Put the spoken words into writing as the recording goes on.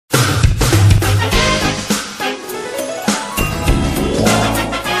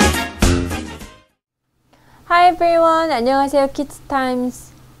everyone. 안녕하세요. 키즈타임즈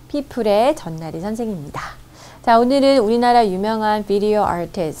피플의 전나리 선생님입니다. 자, 오늘은 우리나라 유명한 비디오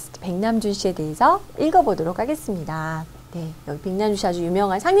아티스트 백남준 씨에 대해서 읽어보도록 하겠습니다. 네, 여기 백남준 씨 아주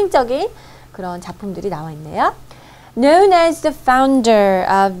유명한 상징적인 그런 작품들이 나와 있네요. Known as the founder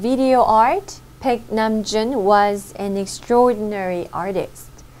of video art, 백남준 was an extraordinary artist.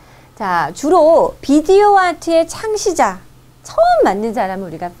 자, 주로 비디오 아트의 창시자, 처음 만든 사람을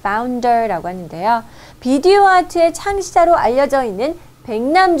우리가 founder라고 하는데요. 비디오 아트의 창시자로 알려져 있는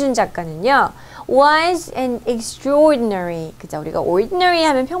백남준 작가는요, was an extraordinary, 그죠? 우리가 ordinary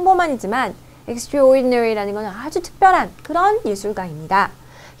하면 평범한이지만 extraordinary라는 건 아주 특별한 그런 예술가입니다.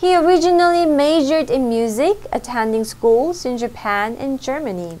 He originally majored in music, attending schools in Japan and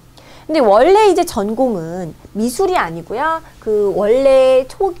Germany. 근데 원래 이제 전공은 미술이 아니고요. 그 원래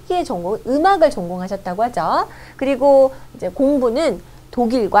초기의 전공은 음악을 전공하셨다고 하죠. 그리고 이제 공부는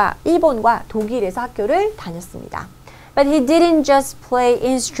독일과 일본과 독일에서 학교를 다녔습니다. But he didn't just play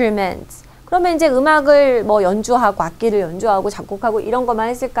instruments. 그러면 이제 음악을 뭐 연주하고 악기를 연주하고 작곡하고 이런 것만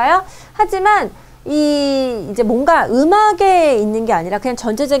했을까요? 하지만 이제 뭔가 음악에 있는 게 아니라 그냥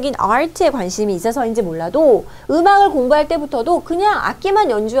전체적인 아트에 관심이 있어서인지 몰라도 음악을 공부할 때부터도 그냥 악기만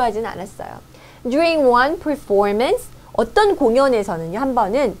연주하지는 않았어요. During one performance, 어떤 공연에서는요, 한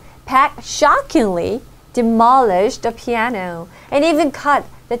번은 Paik shockingly demolished the piano and even cut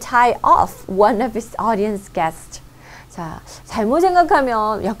the tie off one of his audience guests. 자, 잘못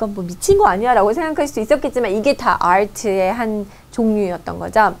생각하면 약간 뭐 미친 거 아니야 라고 생각할 수 있었겠지만 이게 다 아트의 한 종류였던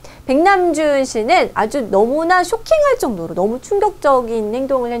거죠. 백남준 씨는 아주 너무나 쇼킹할 정도로 너무 충격적인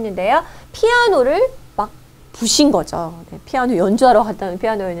행동을 했는데요. 피아노를 막 부신 거죠. 네, 피아노 연주하러 갔다는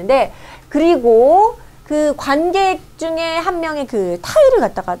피아노였는데, 그리고 그 관객 중에 한 명의 그 타일을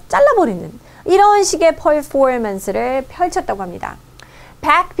갖다가 잘라버리는 이런 식의 퍼포먼스를 펼쳤다고 합니다.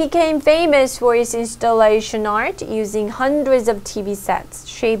 Paik became famous for his installation art using hundreds of TV sets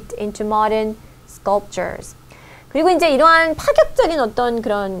shaped into modern sculptures. 그리고 이제 이러한 파격적인 어떤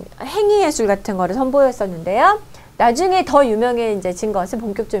그런 행위 예술 같은 거를 선보였었는데요. 나중에 더 유명해진 것은,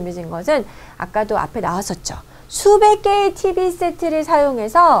 본격적으로 유명해진 것은 아까도 앞에 나왔었죠. 수백 개의 TV 세트를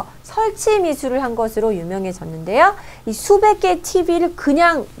사용해서 설치 미술을 한 것으로 유명해졌는데요. 이 수백 개의 TV를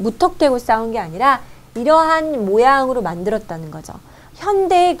그냥 무턱대고 쌓은 게 아니라 이러한 모양으로 만들었다는 거죠.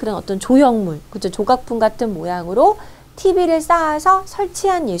 현대의 그런 어떤 조형물, 그죠? 조각품 같은 모양으로 TV를 쌓아서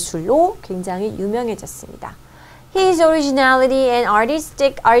설치한 예술로 굉장히 유명해졌습니다. His originality and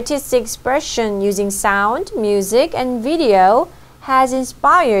artistic expression using sound, music, and video has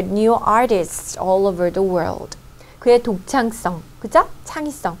inspired new artists all over the world. 그의 독창성, 그죠?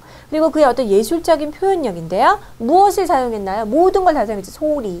 창의성, 그리고 그의 어떤 예술적인 표현력인데요. 무엇을 사용했나요? 모든 걸 다 사용했죠.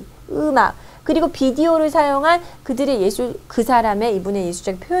 소리, 음악, 그리고 비디오를 사용한 그들의 예술, 그 사람의 이분의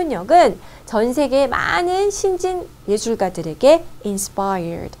예술적 표현력은 전 세계의 많은 신진 예술가들에게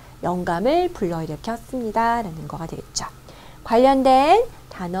inspired, 영감을 불러일으켰습니다. 라는 거가 되겠죠. 관련된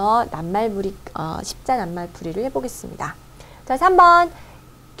단어 낱말풀이, 십자 낱말풀이를 해보겠습니다. 자, 3번.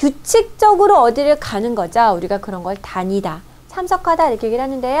 규칙적으로 어디를 가는 거죠. 우리가 그런 걸 다니다, 참석하다 이렇게 얘기를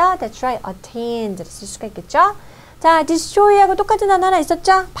하는데요. That's right, attend 쓸 수가 있겠죠. 자, destroy하고 똑같은 단어 하나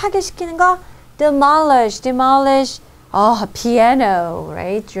있었죠? 파괴시키는 거. demolish, piano,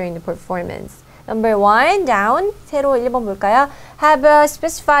 right, during the performance. Number 1, down, 새로 1번 볼까요? Have a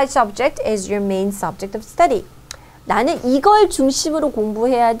specified subject as your main subject of study. 나는 이걸 중심으로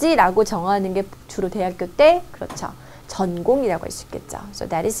공부해야지 라고 정하는 게 주로 대학교 때, 그렇죠, 전공이라고 할 수 있겠죠. So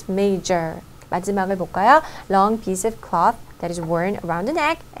that is major. 마지막을 볼까요? Long piece of cloth that is worn around the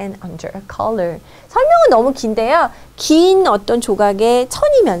neck and under a collar. 설명은 너무 긴데요. 긴 어떤 조각의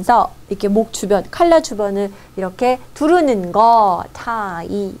천이면서 이렇게 목 주변, 칼라 주변을 이렇게 두르는 거,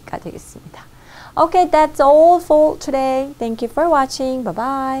 타이가 되겠습니다. Okay, that's all for today. Thank you for watching.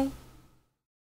 Bye-bye.